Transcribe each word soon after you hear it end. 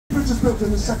was built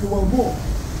during the Second World War,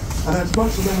 and as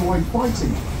most of them away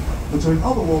fighting between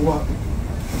other war work,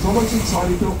 it's almost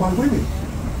entirely built by women.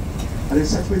 And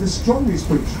it's said to be the strongest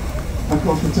bridge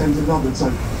across the Thames in London, so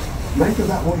make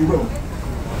of that what you will.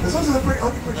 There's also the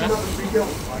only bridge in London to be built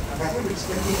at every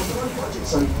schedule on the budget,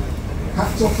 so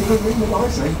hats off to them, England, I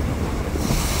say.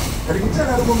 And you can tell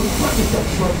how the woman's practice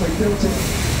structure work, they built it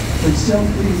with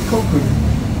self-leading concrete.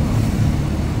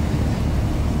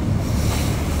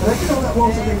 And they did all that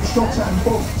whilst they're being shot at and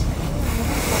bombed.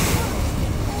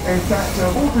 In fact,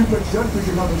 Waterbury Bridge is the only bridge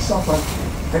in London to suffer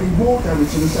any war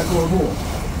damage in the Second World War.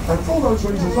 And for those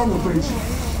reasons, Waterbury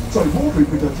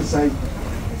Bridge, I should say,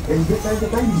 is nicknamed the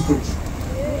Baby's Bridge.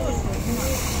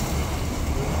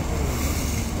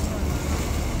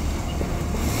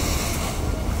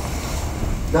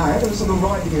 Now, ahead of us on the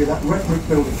right here, that red brick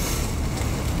building,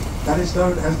 that is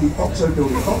known as the Oxo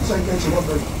building. Oxo gets a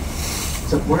London,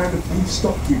 it's a brand of beef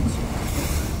stock cubes.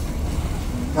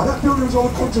 Now, that building was all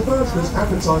controversial as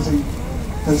advertising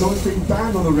has always been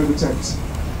banned on the River Thames.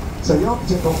 So the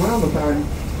architect got round the ban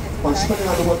by spelling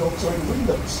out the word Oxo in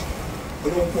windows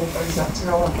in all four faces that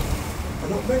tower, and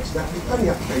not mention that in the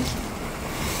planning application.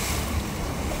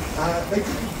 They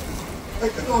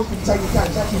couldn't always be taken down,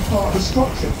 it's actually part of the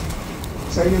structure.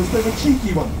 So it was a bit of a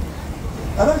cheeky one.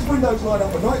 And those windows light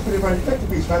up at night, but a very effective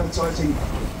piece of advertising,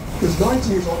 because 90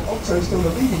 years on, Oxo is still the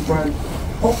leading brand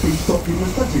of beef stock in the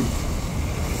country.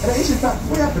 And it is in fact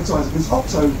free advertising, because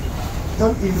Oxo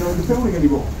don't even own the building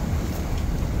anymore.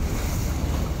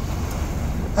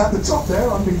 At the top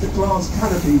there, underneath the glass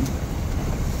canopy,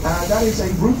 that is a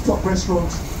rooftop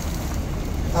restaurant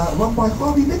run by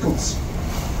Harvey Nichols.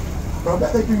 But I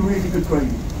bet they do really good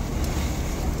gravy.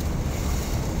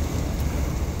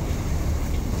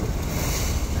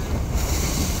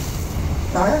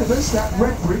 Now ahead of us, that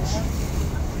red bridge,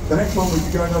 the next one we'll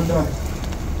be going under,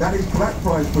 that is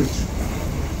Blackfriars Bridge.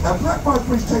 Now Blackfriars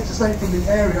Bridge takes its name from the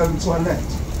area over to our left.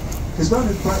 It's known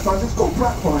as Blackfriars, it's called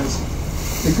Blackfriars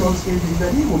because in the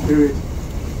medieval period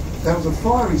there was a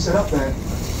friary set up there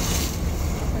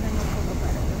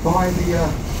by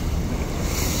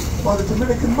the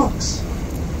Dominican monks.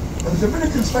 And the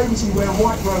Dominicans famously wear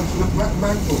white robes with a black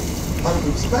mantle over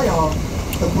them, so they are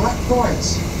the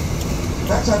Blackfriars.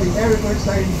 That's how the area got its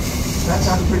name, that's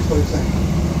how the bridge got its name.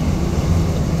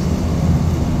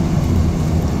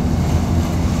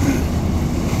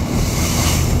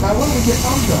 Now when we get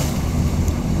under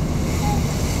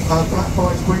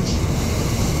Blackfriars Bridge,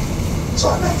 so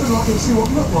I left and right and see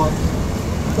what looked like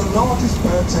the largest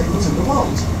bird tables in the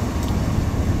world.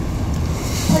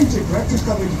 Painted correct, just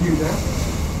coming into view now.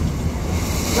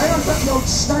 They are in fact the old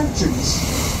stanchions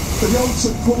for the old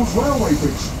St Paul's Railway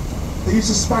Bridge. They used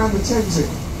to span the Thames in.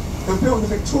 They were built in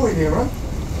the Victorian era.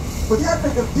 With the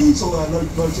advent of diesel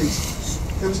locomotives,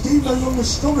 it was deemed no longer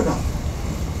strong enough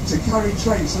to carry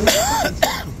trains. So they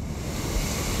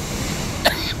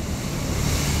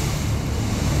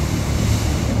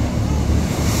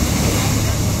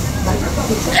ripped up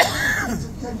the trains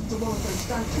and came to demolish those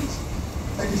stanchions.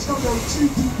 They discovered they were too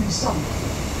deeply sunk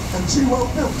and too well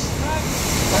built.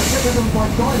 They get rid of them by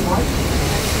dynamite.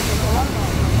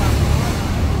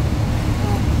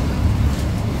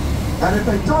 And if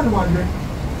they dynamited it,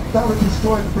 that would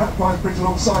destroy the Blackfriars Bridge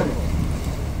alongside it.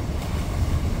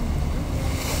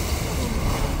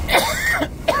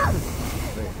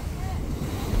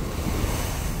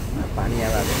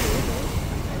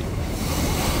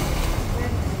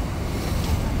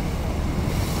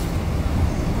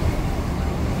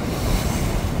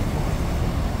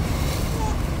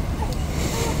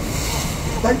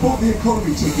 They bought the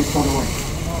economy tickets, by the way.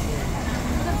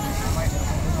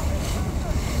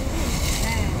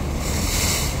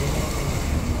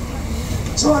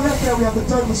 So I left there, we have the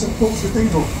dome of St Paul's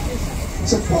Cathedral.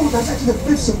 St Paul, that's actually the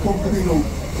fifth St Paul Cathedral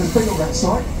that's been on that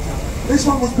site. This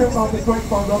one was built after the Great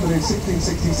Fire of London in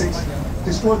 1666,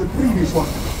 destroyed the previous one.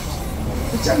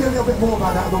 I'll tell you a little bit more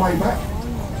about that on the way back.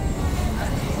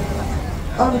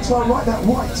 Over to our right, that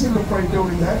white timber frame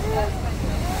building there.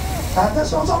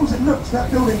 That's not as old as it looks. That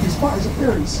building, despite its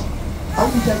appearance,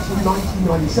 only dates from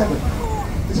 1997.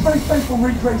 It's a very faithful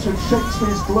recreation of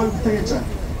Shakespeare's Globe Theatre,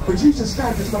 which used to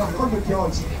stand just about 100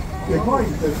 yards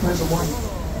behind the present one,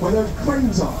 where those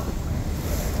cranes are.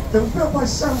 It was built by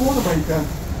Sam Wanamaker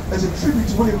as a tribute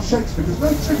to William Shakespeare, because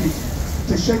no tribute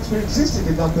to Shakespeare existed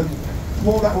in London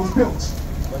before that was built.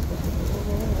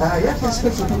 He had this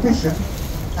special permission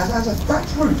as a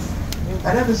thatched roof,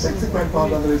 and ever since the Great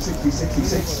Fire of London in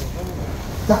 1666,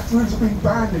 thatched roofs have been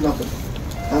banned in London,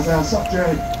 as they are such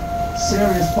a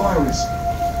serious fire risk.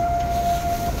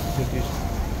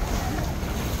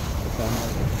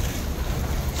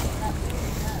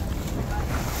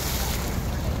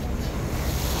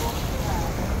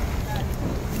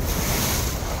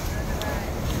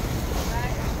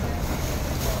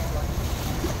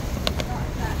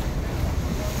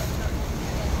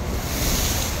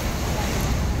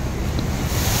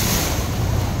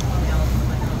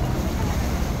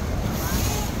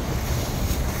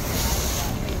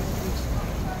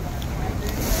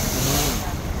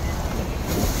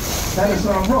 Then as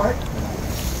I'm right,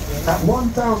 at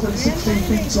 1,016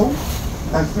 feet tall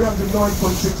and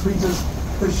 309.6 metres,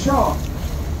 the Shah,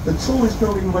 the tallest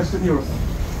building in Western Europe.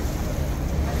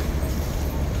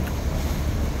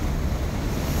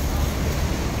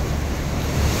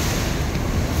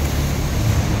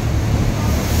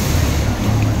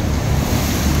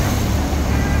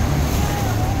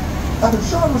 And the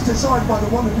Shah was designed by the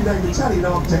wonderfully named Italian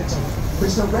architect,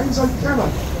 Mr. Renzo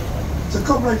Piano. It's a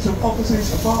combination of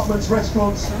offices, apartments,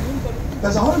 restaurants.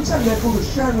 There's a hotel there called the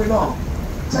Shangri-La.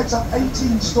 It takes up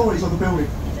 18 stories of the building.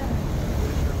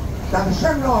 Now the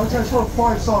Shangri-La Hotel is not a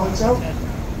 5-star hotel,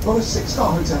 not a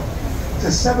 6-star hotel. It's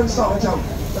a 7-star hotel.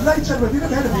 And ladies and gentlemen, if you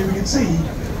look ahead of you, we can see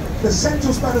the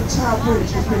central span of Tower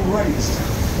Bridge is being raised.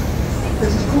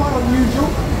 This is quite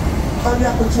unusual. Only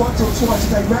happens once or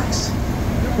twice a day max.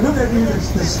 But look at you,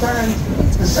 the stand,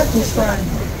 the central span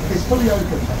is fully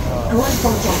open. Great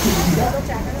photo opportunity there.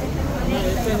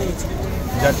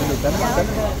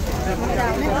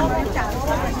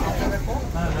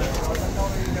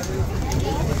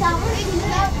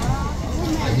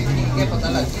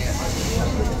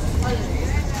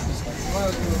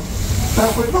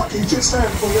 Now we're lucky just there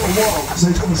for a little while because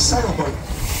they've got a sailboat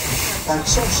and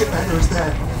some shipowner is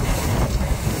there.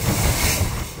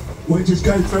 We just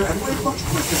go through and we're much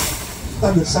quicker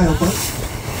than the sailboat.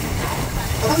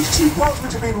 And those two parts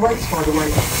which have been raised, by the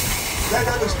way, they're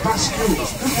known as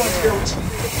bascules. This one's built.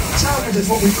 Tower Bridge is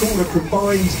what we call a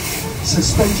combined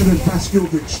suspension and bascule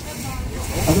bridge.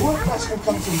 And the word bascule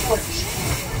comes from French.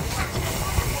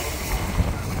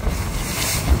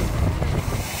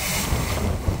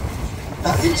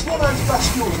 Now each one of those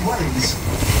bascules weighs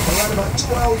around about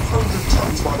 1,200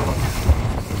 tons, by the way.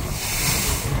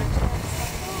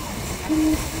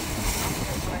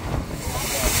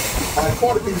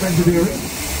 Quite a bit of engineering.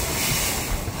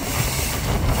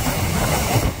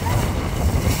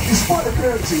 Despite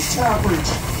appearances, Tower Bridge,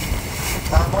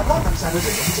 by London standards,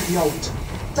 isn't particularly old.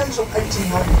 Dates of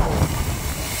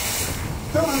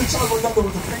 1894. Built at the time when London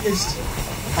was the biggest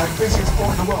and busiest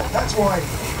port in the world. That's why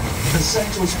the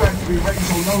central span to be raised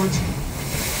or lowered.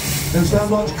 There was now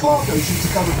large cargo ships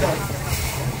to come and go.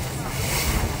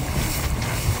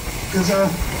 Because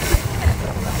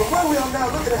from where we are now,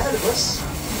 looking ahead of us,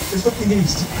 is looking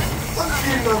east. Under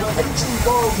viewing over 18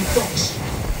 miles of docks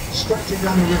stretching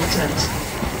down the River Thames.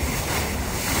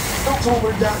 Docks all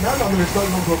moved out now, London is no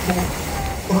longer a port.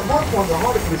 But at one point, the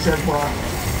Harlequin Empire,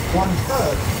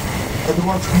 1/3 of the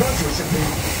world's commercial shipping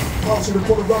passing the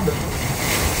port of London.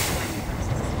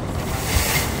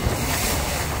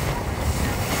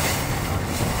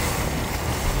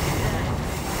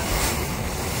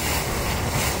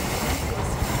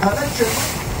 Ladies and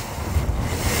gentlemen,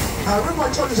 remember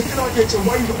I told you it's a good idea to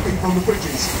wave at people on the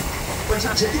bridges, but it's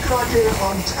actually a good idea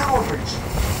on Tower Bridge,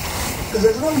 because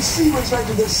there's an old seaman's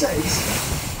legend that says,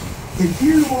 if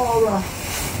you are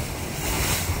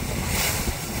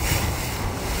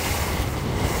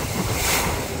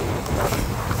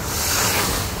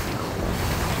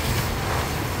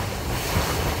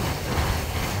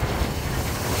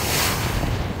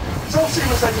there's an old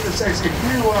seaman's legend that says, if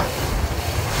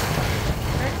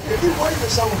you wave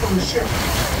at someone from the ship,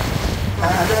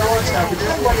 and they're on tower, but you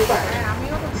don't wave back,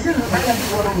 you don't have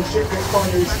everyone on the ship gets by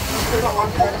this,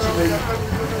 unfortunately,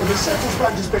 with the central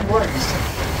span has been raised,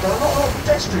 there are not a lot of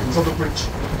pedestrians on the bridge.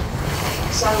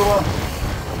 So,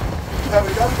 there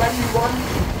we go, maybe one.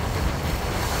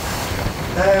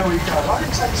 There we go, I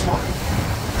think it takes one.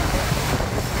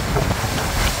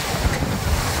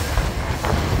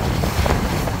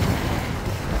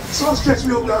 So I suggest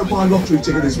we all go and buy a lottery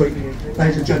ticket this week,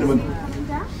 ladies and gentlemen.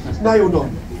 Nay or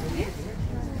none.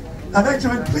 And ladies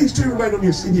and gentlemen, please do remain in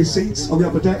your seats on the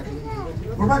upper deck.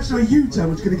 We're about to do a U-turn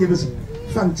which is going to give us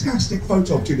fantastic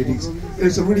photo opportunities.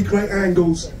 There's some really great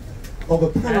angles of a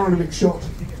panoramic shot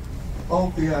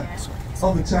of the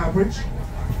Tower Bridge.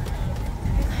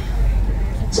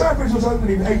 Tower Bridge was opened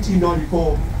in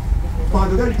 1894 by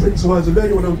the then Prince of Wales and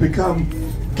later on become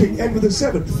King Edward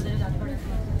VII.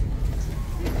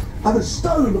 And the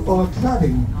stone or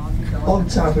cladding on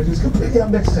Tower Bridge is completely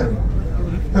unnecessary.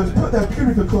 It was put there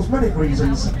purely for cosmetic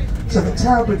reasons, so that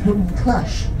Tower Bridge wouldn't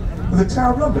clash with the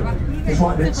Tower of London. It's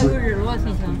right next to it.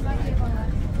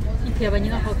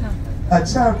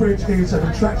 Tower Bridge is an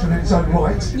attraction in its own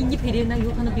right, known as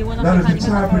the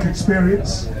Tower Bridge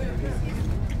Experience.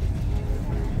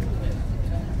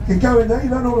 You can go in there, you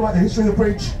learn all about the history of the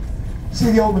bridge,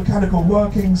 see the old mechanical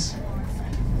workings.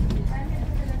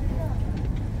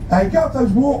 You go up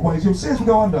those walkways, you'll see as we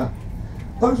go under.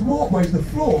 Those walkways, the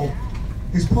floor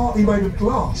is partly made of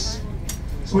glass.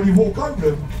 So when you walk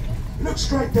over them, you look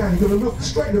straight down, you've got to look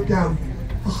straight down,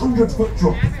 100-foot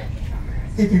drop.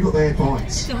 if you've got the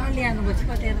headlights. Personally,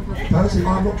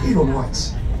 I'm not keen on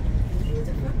lights.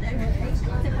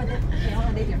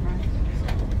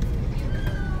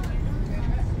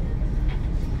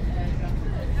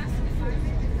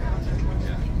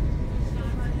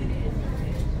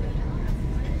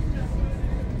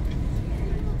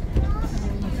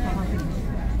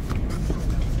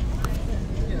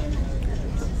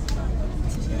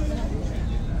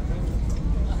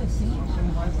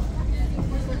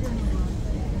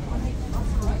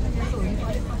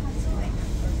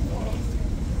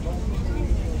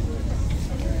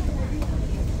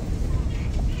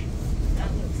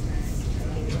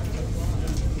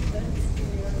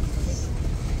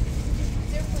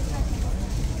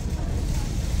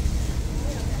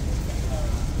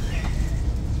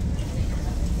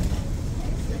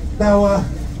 Now,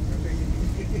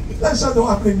 that's something that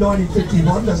happened in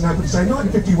 1951, doesn't happen today.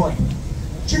 1951,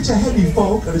 due to heavy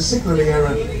fog and a signalling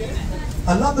error,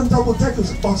 a London double-decker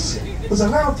bus was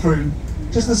allowed through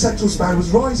just as the central span was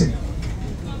rising.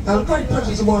 Now, the great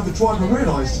presence of mind, the driver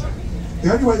realised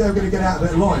the only way they were going to get out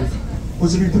of it alive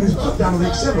was if he put his foot down on the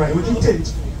accelerator, which he did.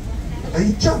 And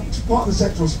he jumped part of the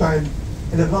central span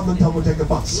in a London double-decker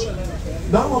bus.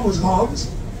 No one was harmed.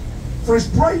 For his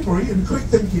bravery and quick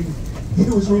thinking, he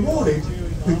was rewarded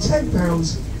with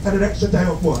 £10 and an extra day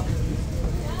off work.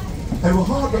 They were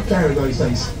hard but fair in those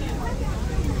days.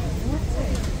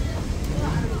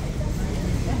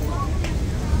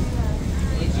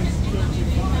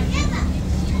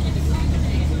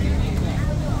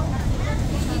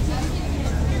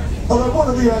 Although one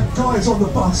of the guys on the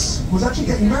bus was actually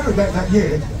getting married that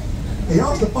year, he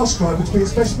asked the bus driver to be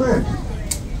his best man.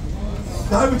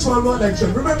 Now over time, right there,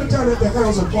 Joe, remember down at the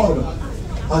House of Parliament,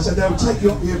 I said they'll take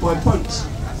you up here by boats.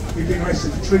 You've been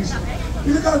arrested for treason.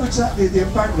 You look over to the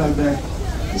embankment over there.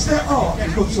 It's their art.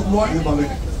 It's got some writing above it.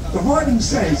 The writing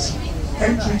says,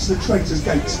 "Entry to the Traitors'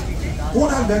 Gate."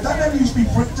 What happened there? That never used to be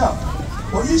bricked up.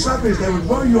 What used to happen is they would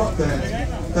row you up there.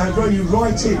 They would row you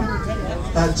right in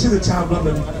to the Tower of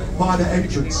London via the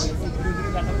entrance.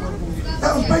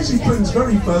 That was basically Britain's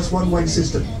very first one-way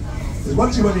system. Because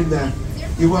once you went in there,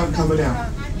 you weren't coming out.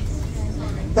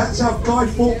 That's how Guy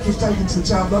Fawkes was taken to the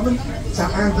Tower of London. That's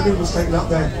how Anne Boleyn was taken up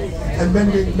there, and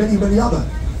many other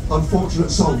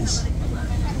unfortunate souls.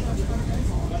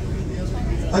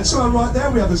 And so right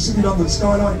there we have the City of London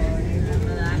skyline.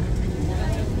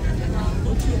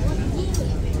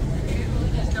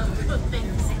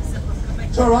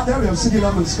 So right there we have City of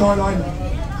London skyline.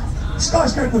 The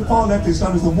skyscraper on the far left is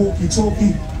known as the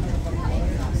walkie-talkie.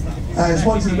 There's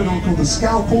one in the middle called the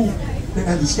scalpel,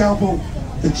 and the scalpel,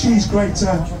 the cheese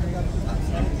grater,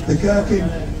 the gherkin.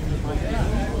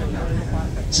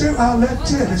 To our left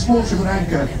here, this watership and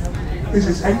anchor, this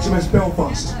is HMS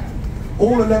Belfast.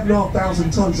 All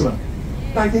 11,500 tons of her.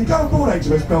 Now you can go aboard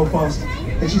HMS Belfast,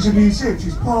 and she's a museum.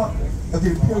 She's part of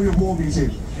the Imperial War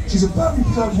Museum. She's a perfectly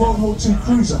preserved World War II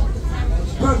cruiser.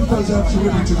 Perfectly preserved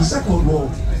delivery to the Second World War,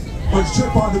 where it's took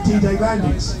part of the D-Day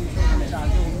landings.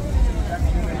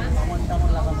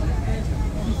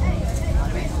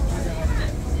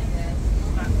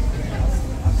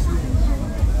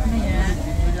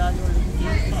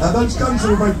 Those guns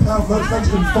are very powerful. Those guns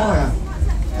can fire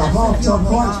a half-ton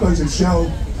high explosive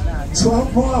shell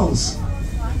 12 miles.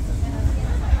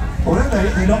 Well,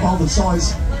 they're not all the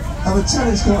size of a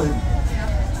tennis court.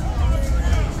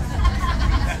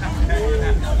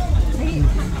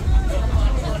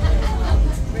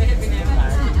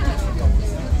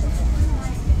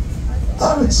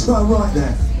 Oh, it's right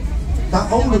there.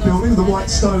 That older building, the white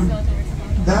stone,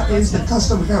 that is the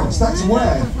Custom House. That's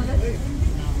where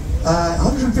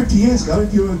 150 years ago,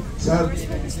 if you were a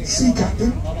sea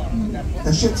captain,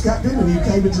 a ship's captain, and you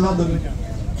came into London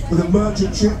with a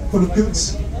merchant ship full of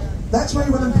goods, that's where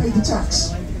you went and paid the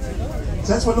tax.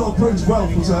 So that's where a lot of Britain's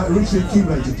wealth was originally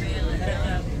accumulated.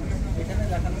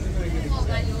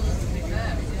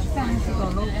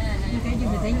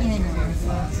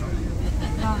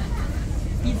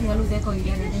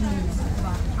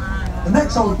 The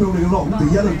next older building along, the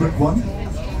yellow brick one,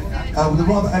 with a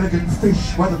rather elegant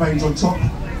fish weather vanes on top,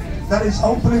 that is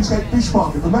Old Billingsgate Fish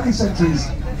Market. For many centuries,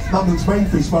 London's main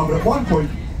fish market. At one point,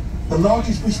 the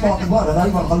largest fish market in the world had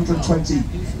over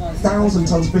 120,000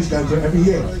 tons of fish going through it every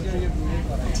year.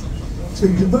 It's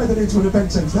been converted into an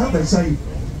event centre now. They say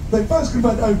they first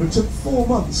converted over, it took 4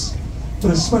 months for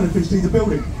the smell of fish to leave the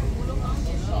building.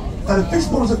 And the fish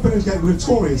borders at Billingsgate were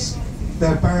notorious for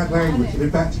their bad language. And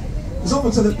in fact, it's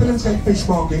often said that Billingsgate Fish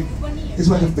Market is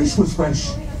where the fish was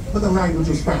fresh, but the language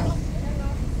was foul.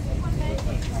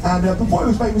 And before it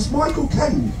was famous, Michael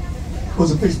Caine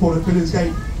was a fish board at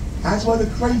Billingsgate, as were the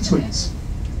Cray twins.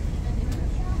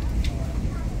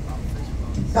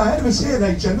 Now ahead of us here,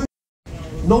 ladies and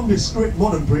gentlemen, nondescript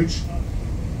modern bridge.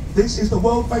 This is the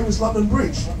world famous London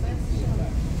Bridge.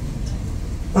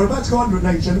 Now we're about to go under it,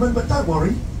 ladies and gentlemen, but don't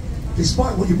worry,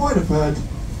 despite what you might have heard,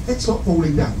 it's not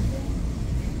falling down.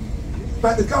 In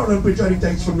fact, the current London Bridge only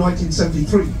dates from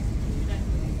 1973.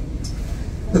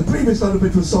 The previous London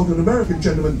Bridge was sold to an American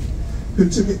gentleman who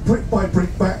took it brick by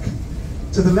brick back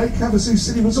to the Lake Havasu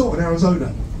City Resort in Arizona,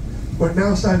 where it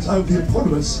now stands over the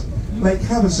eponymous Lake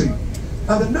Havasu.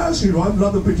 Now the nursery rhyme,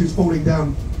 London Bridge is falling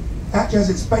down, actually has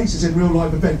its basis in real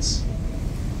life events.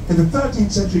 In the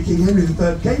 13th century, King Henry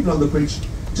III gave London Bridge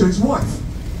to his wife.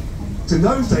 So in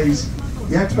those days,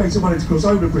 he had to pay some money to cross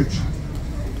over the bridge.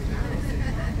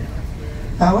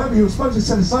 However, he was supposed to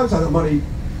set aside that money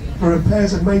for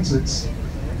repairs and maintenance.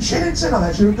 She didn't say like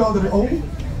that, she regarded it all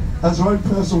as her own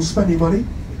personal spending money.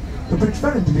 The bridge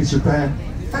fell into disrepair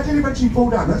and did eventually fall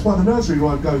down. That's why the nursery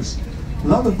rhyme goes,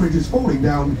 London Bridge is falling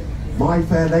down, my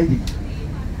fair lady.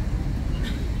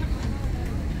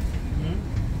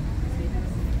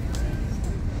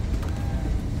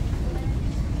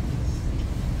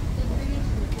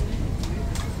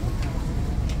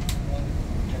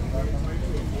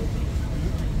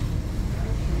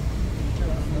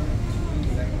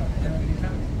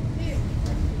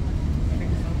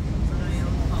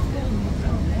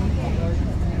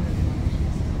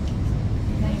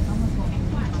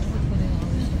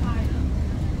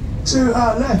 To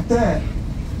our left there,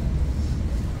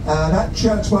 that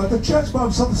church, the church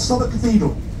of Southwark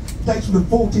Cathedral dates from the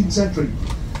 14th century.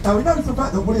 Now we know for a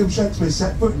fact that William Shakespeare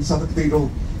set foot in Southwark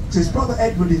Cathedral because his brother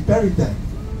Edward is buried there.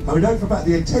 And we know for a fact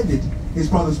that he attended his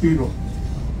brother's funeral.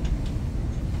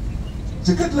 It's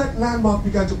a good landmark if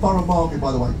you go to Borough Market,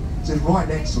 by the way. It's right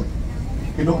next to it,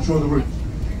 if you're not sure of the route.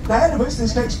 Now ahead of us,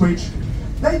 this next bridge,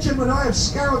 ladies and gentlemen, I have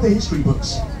scoured the history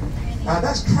books.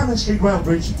 That's Cannon Street Rail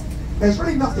Bridge. There's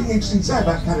really nothing interesting to say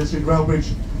about Cannon Street Rail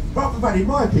Bridge, apart from that, in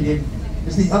my opinion,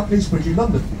 is the ugliest bridge in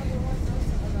London.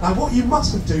 Now what you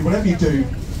mustn't do, whatever you do,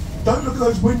 don't look at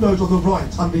those windows on the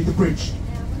right underneath the bridge,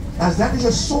 as that is a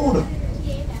sauna.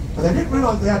 And they didn't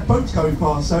realise they had boats going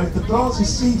past, so the glass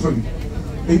is see-through.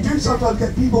 You do sometimes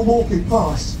get people walking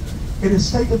past in a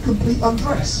state of complete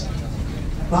undress.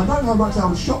 Now I know how much that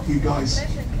will shock you guys,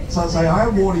 so I say I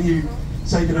am warning you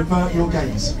so you can avert your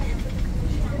gaze.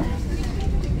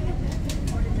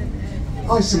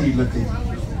 I see you looking.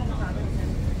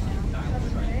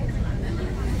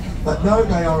 But no,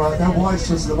 they're wise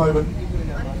to us at the moment.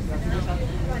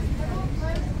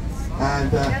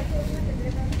 And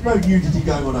no nudity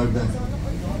going on over there.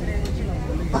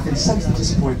 I can sense the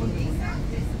disappointment.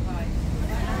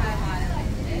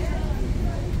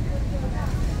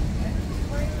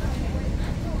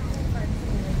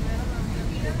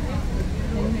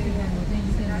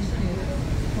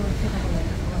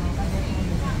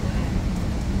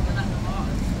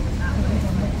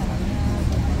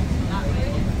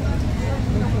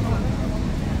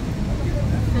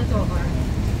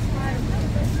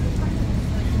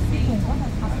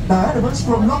 Now, Adams,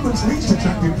 from London's least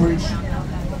attractive bridge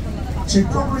to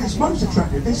probably its most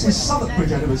attractive. This is Southwark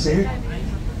Bridge, Adams here.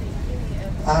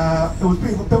 It was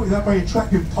built in that very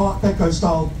attractive Art Deco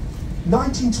style,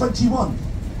 1921.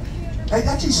 It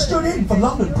actually stood in for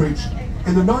London Bridge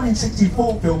in the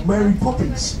 1964 film Mary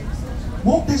Poppins.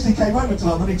 Walt Disney came over to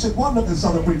London, he took one look at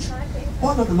Southwark Bridge,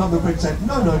 one look at London Bridge, said,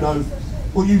 no,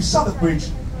 we'll use Southwark Bridge,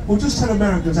 we'll just tell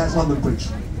Americans that's London Bridge.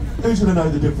 Who's going to know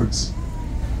the difference?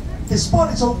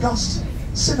 Despite its august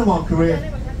cinema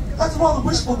career, that's a rather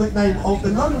wistful nickname of the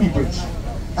Lonely Bridge,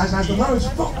 as has the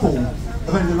lowest footfall of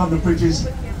any of the London bridges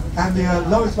and the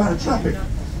lowest amount of traffic.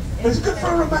 But it's good for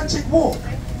a romantic walk,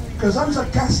 because those are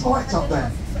gas lights up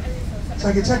there. So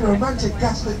you can take a romantic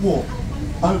gaslit walk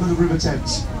over the River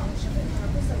Thames.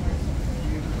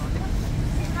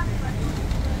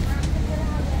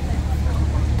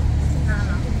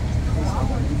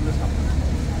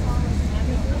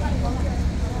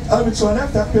 Over to our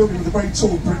left, that building with a very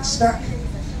tall brick stack,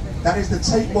 that is the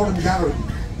Tate Modern Gallery.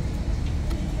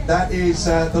 That is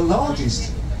the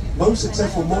largest, most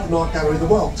successful modern art gallery in the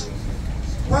world.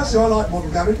 Personally, I like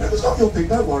modern gallery, but it's not your thing,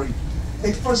 don't worry.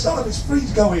 For a start, it's free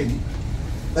to go in.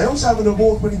 They also have an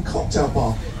award-winning cocktail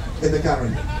bar in the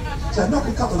gallery. So knock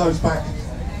a couple of those back,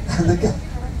 and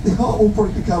the art will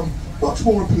probably become much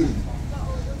more appealing.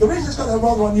 The reason it's got that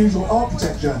rather unusual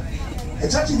architecture,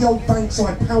 it's actually the old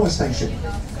Bankside Power Station.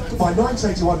 By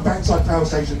 1981, Bankside Power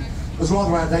Station was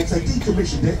rather outdated. They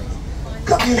decommissioned it. A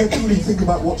couple of years they didn't really think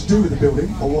about what to do with the building,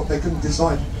 or what they couldn't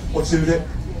decide what to do with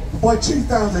it. By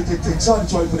 2000, they decided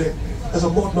to open it as a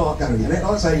modern art gallery, and it,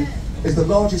 like I say, is the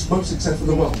largest, most successful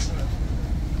in the world.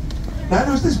 Now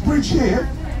there's this bridge here,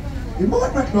 You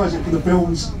might recognise it from the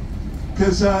films,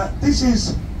 because this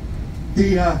is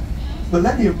the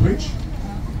Millennium Bridge.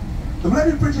 The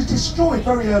Millennium Bridge is destroyed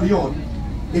very early on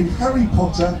in Harry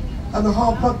Potter and the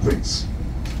Half-Blood Prince.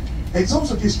 It's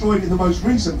also destroyed in the most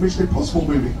recent Mission Impossible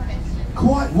movie.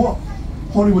 Quite what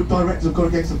Hollywood directors have got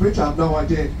against the bridge, I have no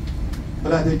idea.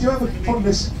 But they do have a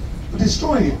fondness for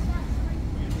destroying it.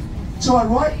 To our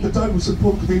right, the dome of St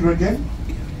Paul's Cathedral again.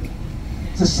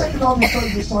 It's the second largest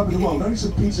dome this time in the world. Only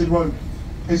St Peter's in Rome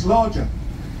is larger.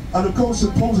 And of course,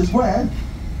 St Paul's is where,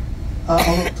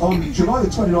 on July the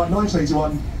 29th,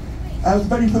 1981, was the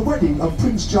venue for the wedding of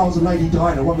Prince Charles and Lady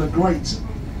Diana, one of the great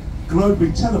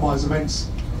globally televised events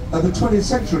of the 20th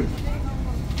century.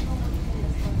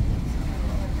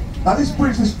 Now this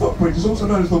bridge, this footbridge, is also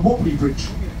known as the Wobbly Bridge.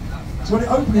 So when it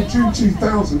opened in June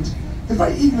 2000, it was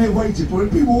very eagerly awaited for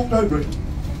it. People walked over it.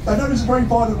 They noticed a very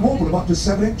violent wobble of up to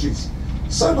 7 inches.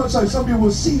 So much so, some people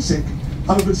were seasick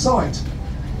over the sight.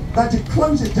 They had to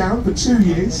close it down for 2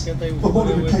 years for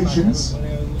modifications.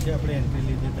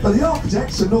 But the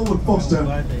architect, Sir Norman Foster,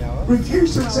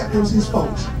 refused to accept it was his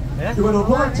fault. He went on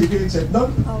live TV and said,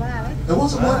 nope, it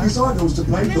wasn't my designers to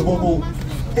blame the wobble,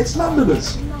 it's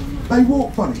Londoners. They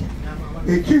walk funny.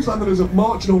 He accused Londoners of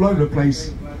marching all over the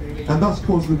place and thus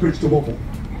caused the bridge to wobble.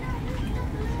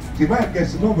 You may have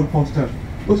guessed that Norman Foster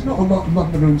was not a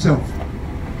Londoner himself.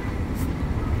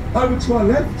 Over to our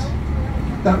left,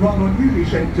 that rather unusually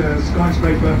shaped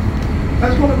skyscraper,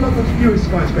 that's one of London's newest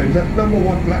skyscrapers, that's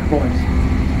 #1 Black Forest.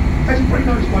 As you probably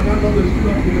noticed by now, Londoners do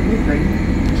not give a nickname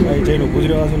to a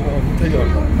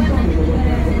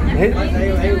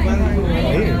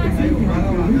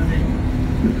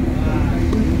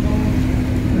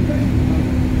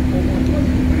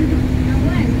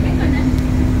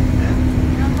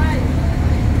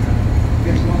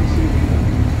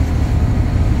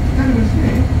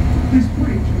this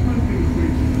bridge, the Monopoly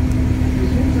Bridge,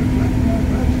 is also black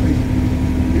station.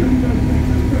 The only those things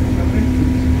that are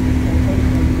entrance on both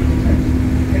sides of the Thames.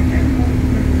 And everyone is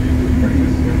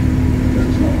famous.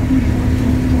 There's not a huge one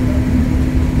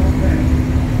up there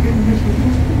in the Mission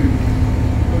Impossible movie,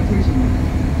 most recently.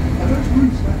 And those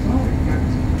roofs that are in fact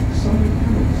solar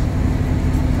panels.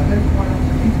 And then quite up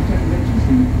to 8 to 10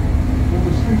 electricity for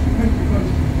the station basically close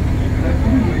to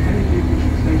energy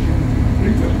efficient station.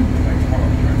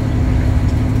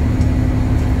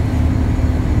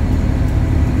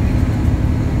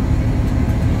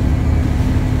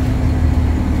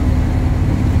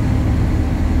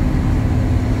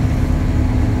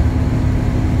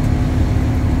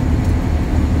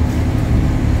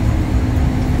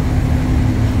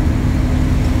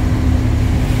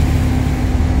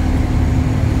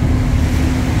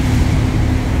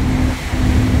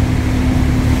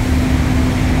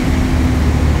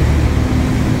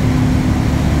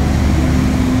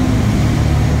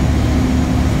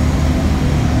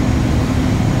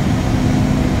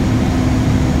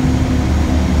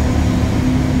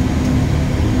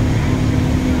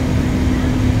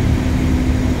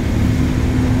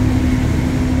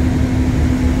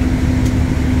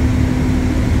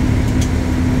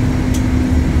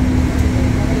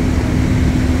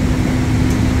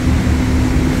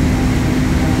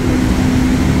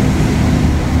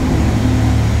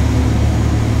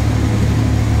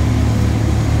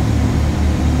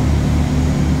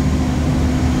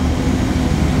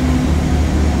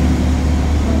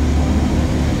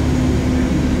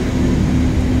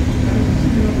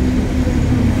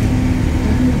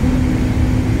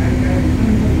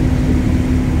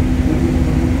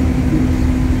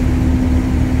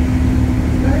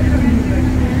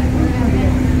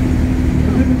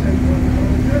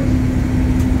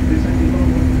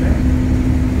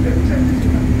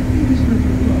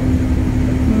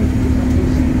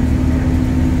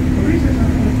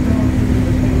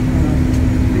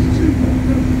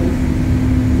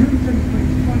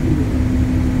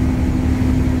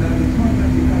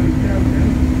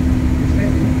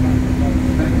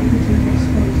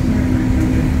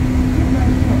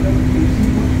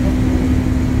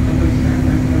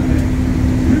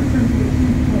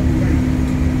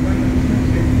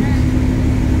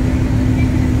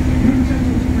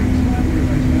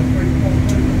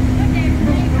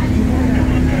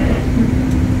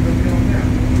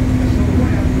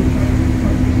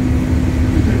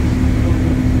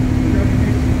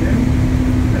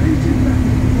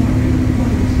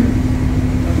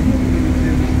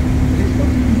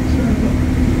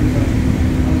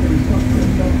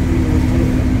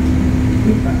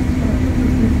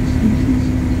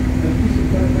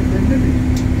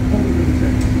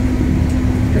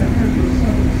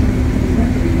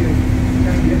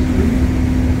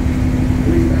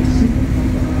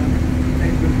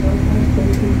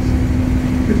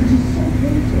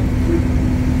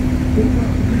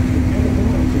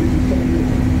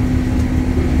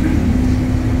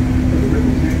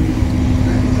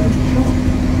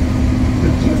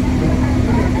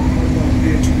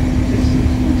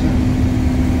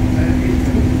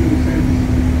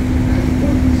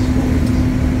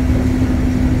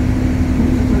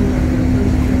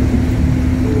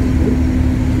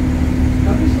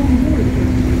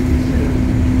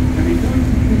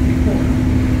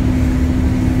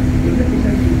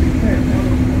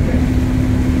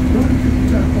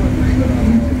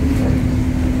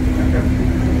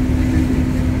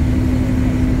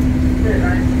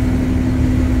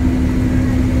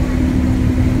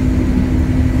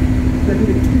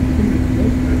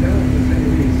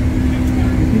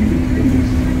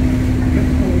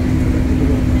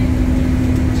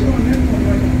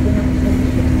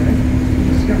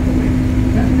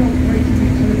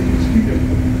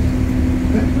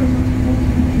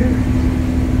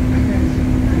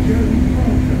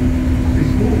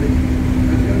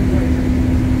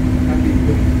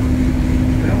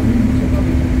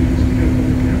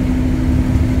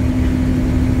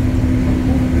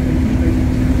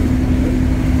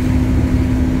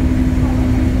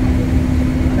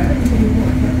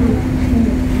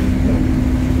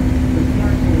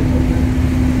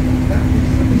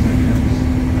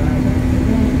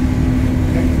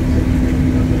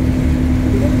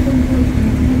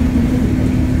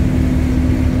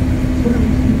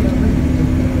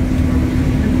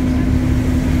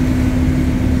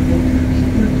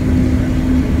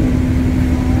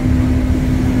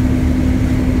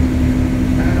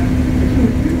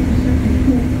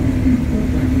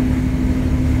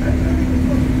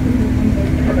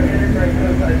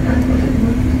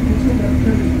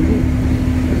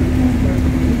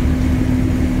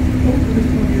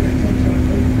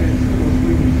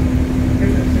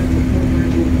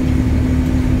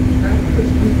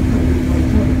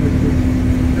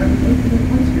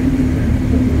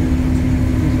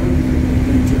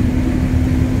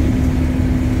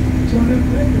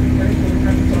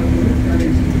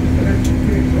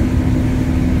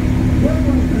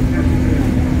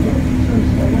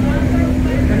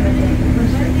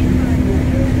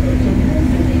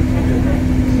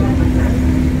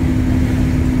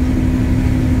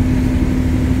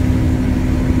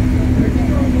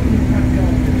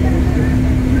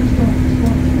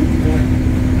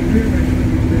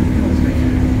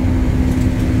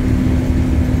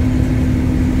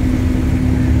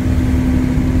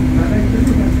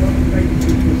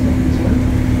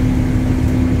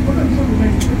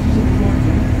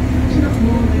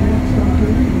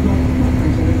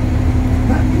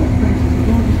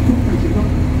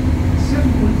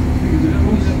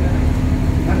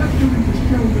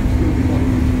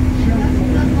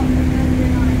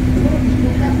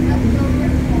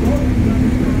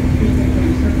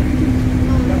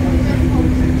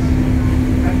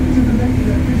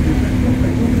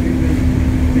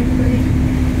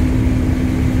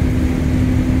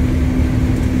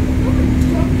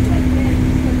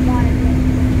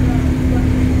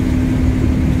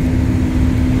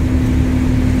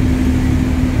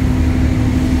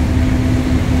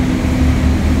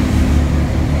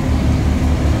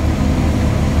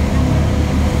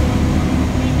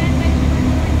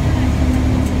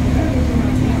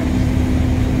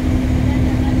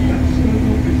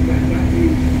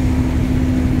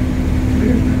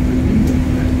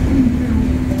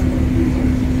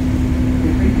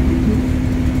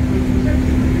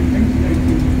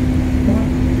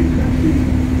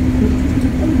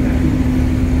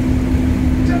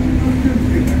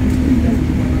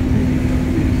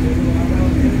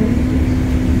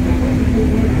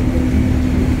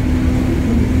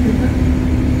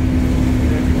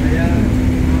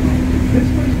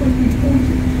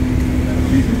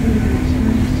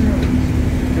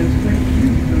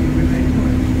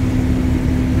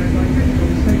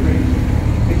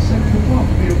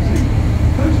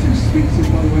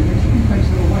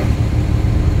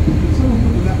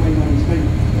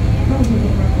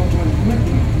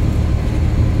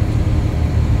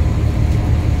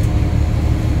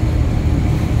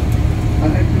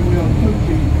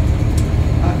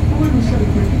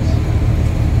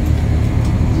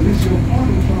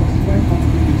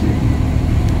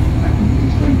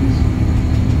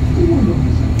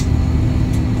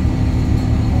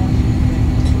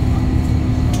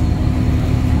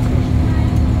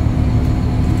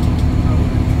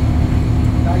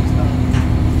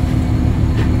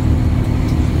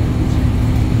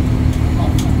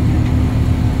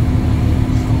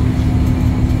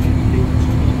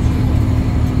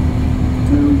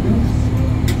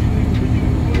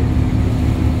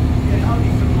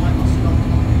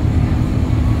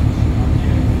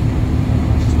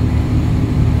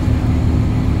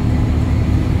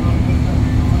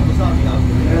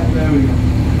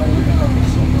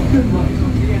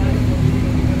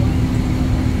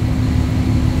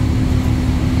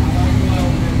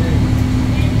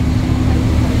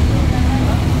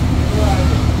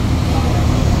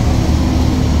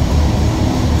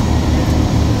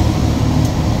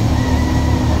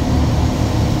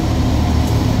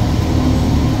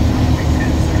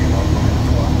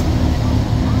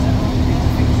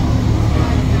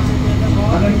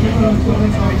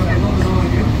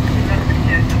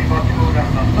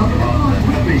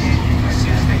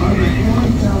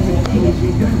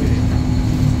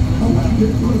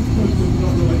 coach of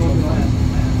London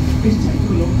is taken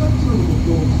along that tunnel of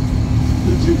yours.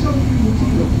 The two tunnels we will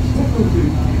deal with, what they'll do,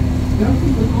 they'll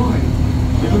keep an eye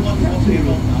on the captain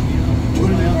or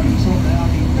in the front top.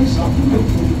 They start to look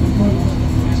for the proposed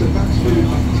to maximum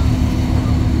impact.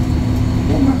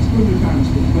 What maximum impact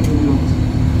will whether or not.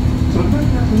 So I know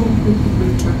that's a lot of people can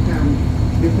bring it back down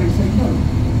if they say no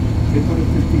in front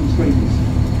of 15 strangers.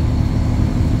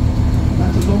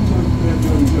 That's a long time for them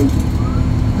going joking.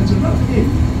 And to rub it in,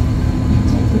 you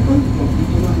take the boat off you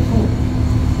come out the hole.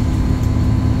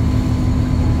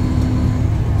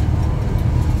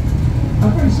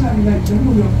 I'm very sadly, ladies and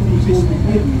gentlemen, we are fully towards the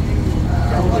end.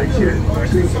 But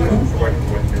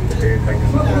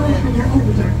the last one you're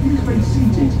over there, he's been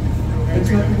seated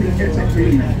until I think we're going to get up to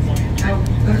leave. Now,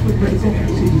 that's when the top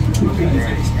procedures for quick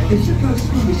fingers. It should go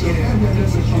smoothly, so we have a little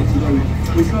bit of chance today.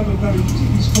 We have a very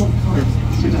particularly strong current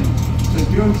today. So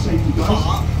for your own safety,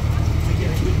 guys.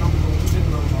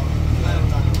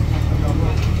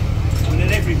 And then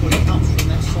everybody comes from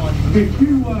that side.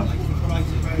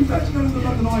 If that's going to the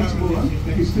London Eye tomorrow,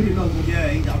 if you're still in London, Yeah,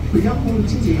 he does. we have bought a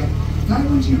ticket. That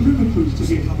went to your river cruise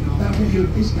ticket. That will give you a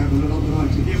discount on the London Eye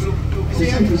ticket. So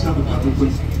save yourself a couple of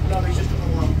quid. No, he's just on the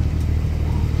one.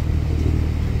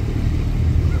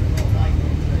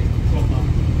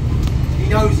 He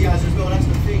knows he has as well, that's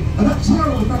the thing. And that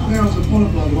tower on the back of the House of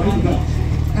Parliament, by the way, with that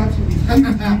absolutely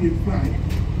huge Union flag,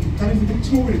 that is the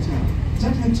Victoria Tower. It's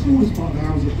actually the tallest part of the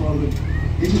House of Parliament.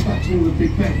 It's just that taller than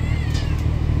Big Ben.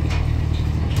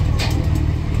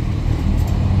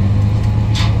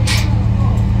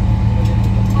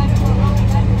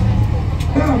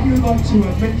 Now, if you'd like to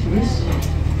mention this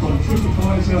on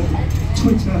TripAdvisor,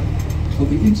 Twitter, on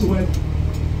the interweb,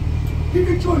 if you've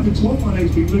enjoyed the tour, my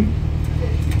name's been Luke.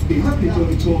 If you haven't enjoyed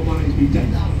the tour, my name's been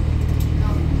Dave.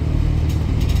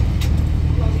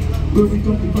 We'll be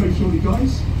docking very shortly,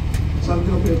 guys, so have a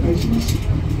little bit of patience.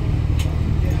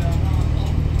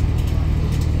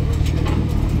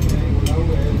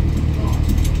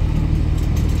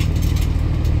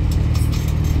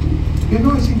 Yeah,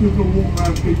 nice thing we've got to walk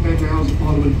around Big Ben, the House of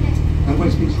Parliament, and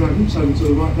Westminster Avenue, so over to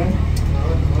the right there.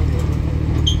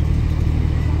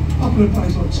 Up in a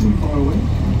place not too far away.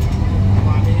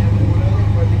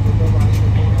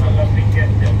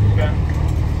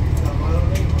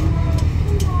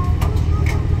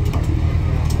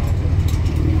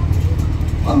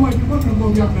 By the way, if you're wondering why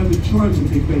we haven't had the chimes of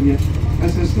Big Ben yet,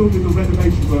 as they're still doing the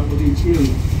renovation work on the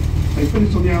interior. They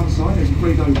finished on the outside, as you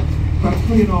probably know, about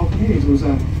 3.5 years was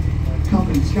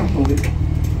covered scaffolding.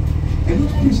 It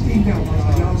looks pristine now, but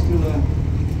they are still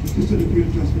just doing a few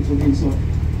adjustments on the inside.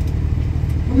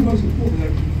 One of the most important,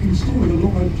 they're installing a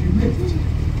long overdue lift.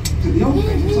 To the old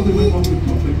days, if something went wrong with the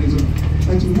top mechanism,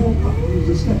 they had to walk up through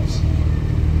the steps.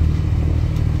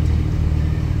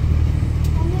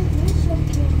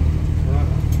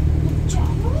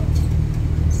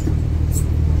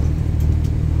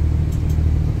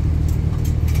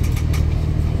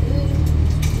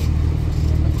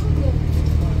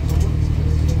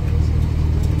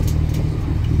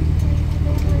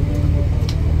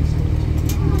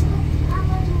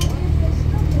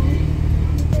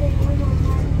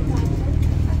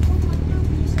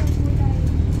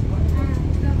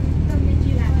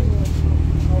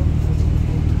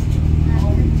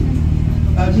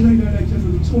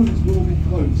 The toilets will be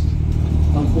closed.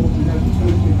 Unfortunately, as we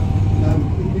posted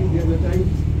the other day,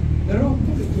 there are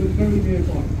public toilets very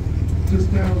nearby, just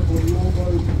down on the York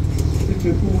Road, it's a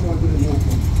 4-5-minute walk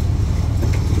on.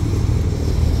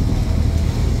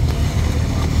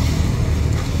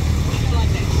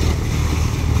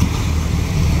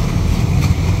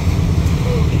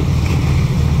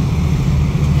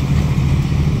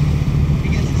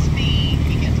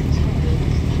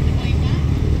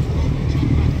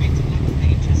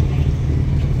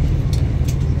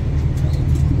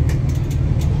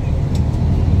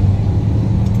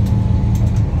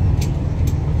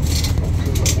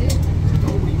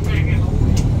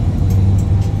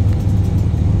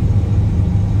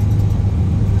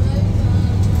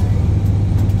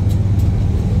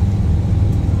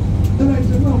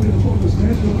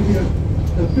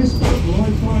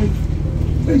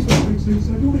 So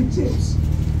if you want any tips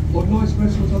on nice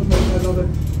restaurants on the other,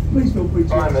 please feel free to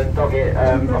Simon, dog it,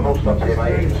 I'm all stopped here,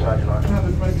 mate, either side you like. have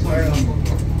a great time.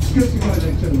 Good to go, ladies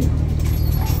and gentlemen.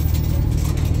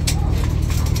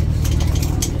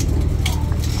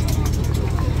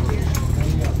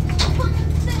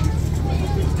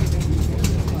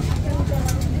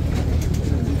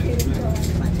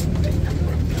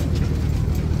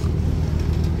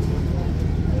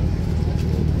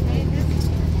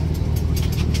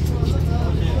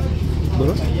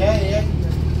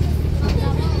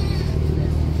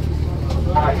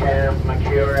 Again,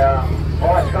 Mercuria.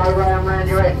 Alright, go round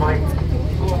your head, mate.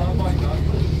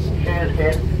 Cheers,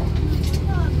 kid.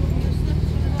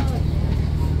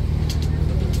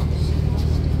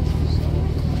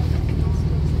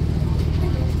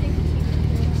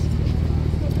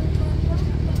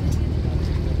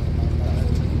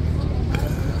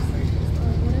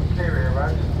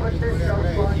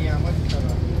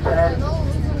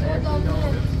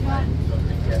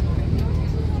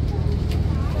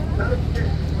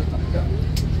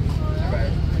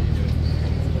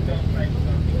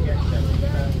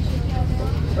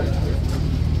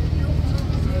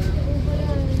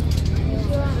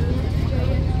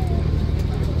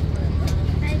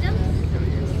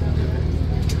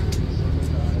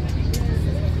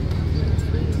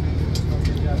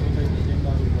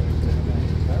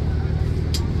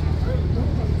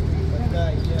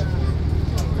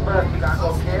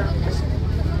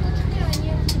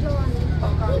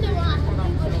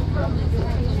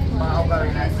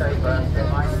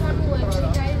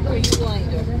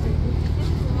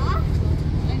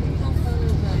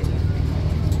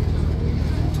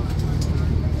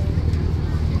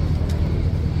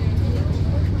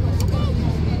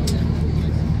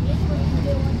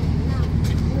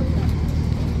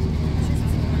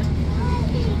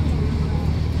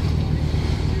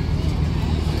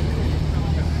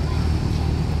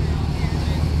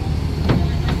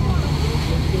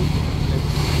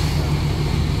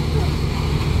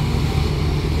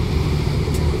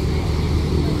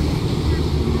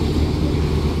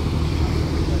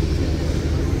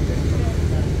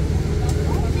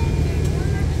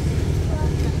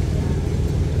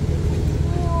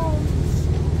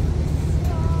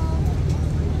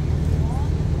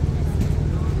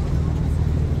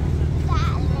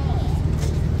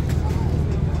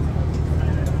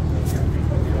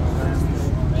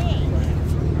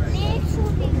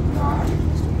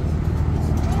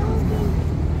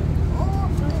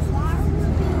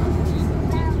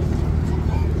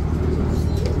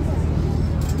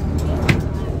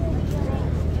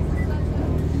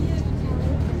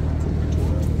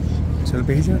 चल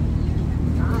भेजा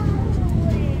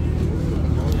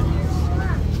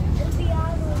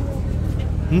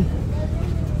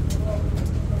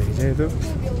भेजा है तो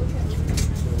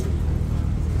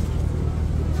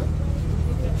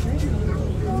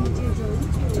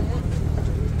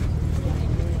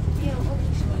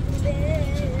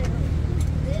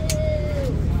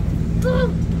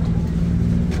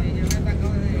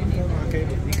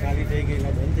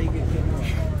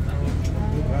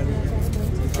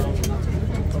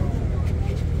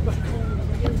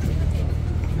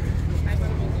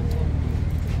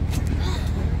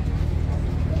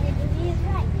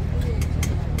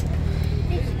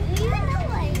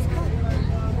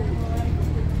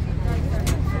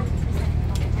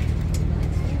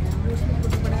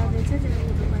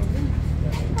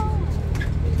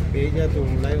भेजा तो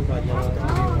live बाजा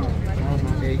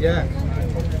भेजा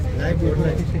live बोल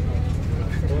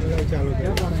लाइव चालू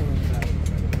क्या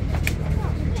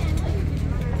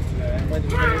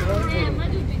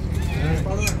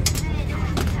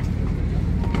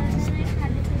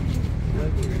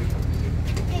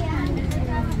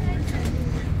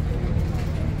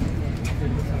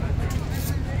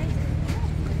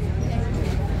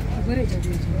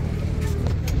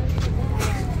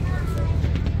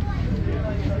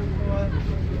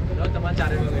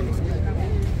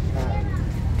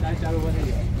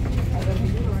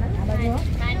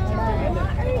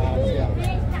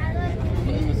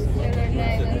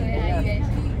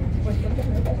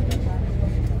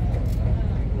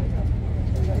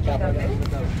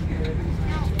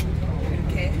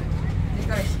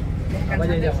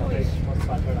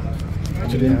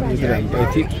Actually,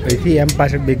 અહીંથી એમ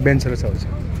પાછળ બિગ બેન સરસ આવશે.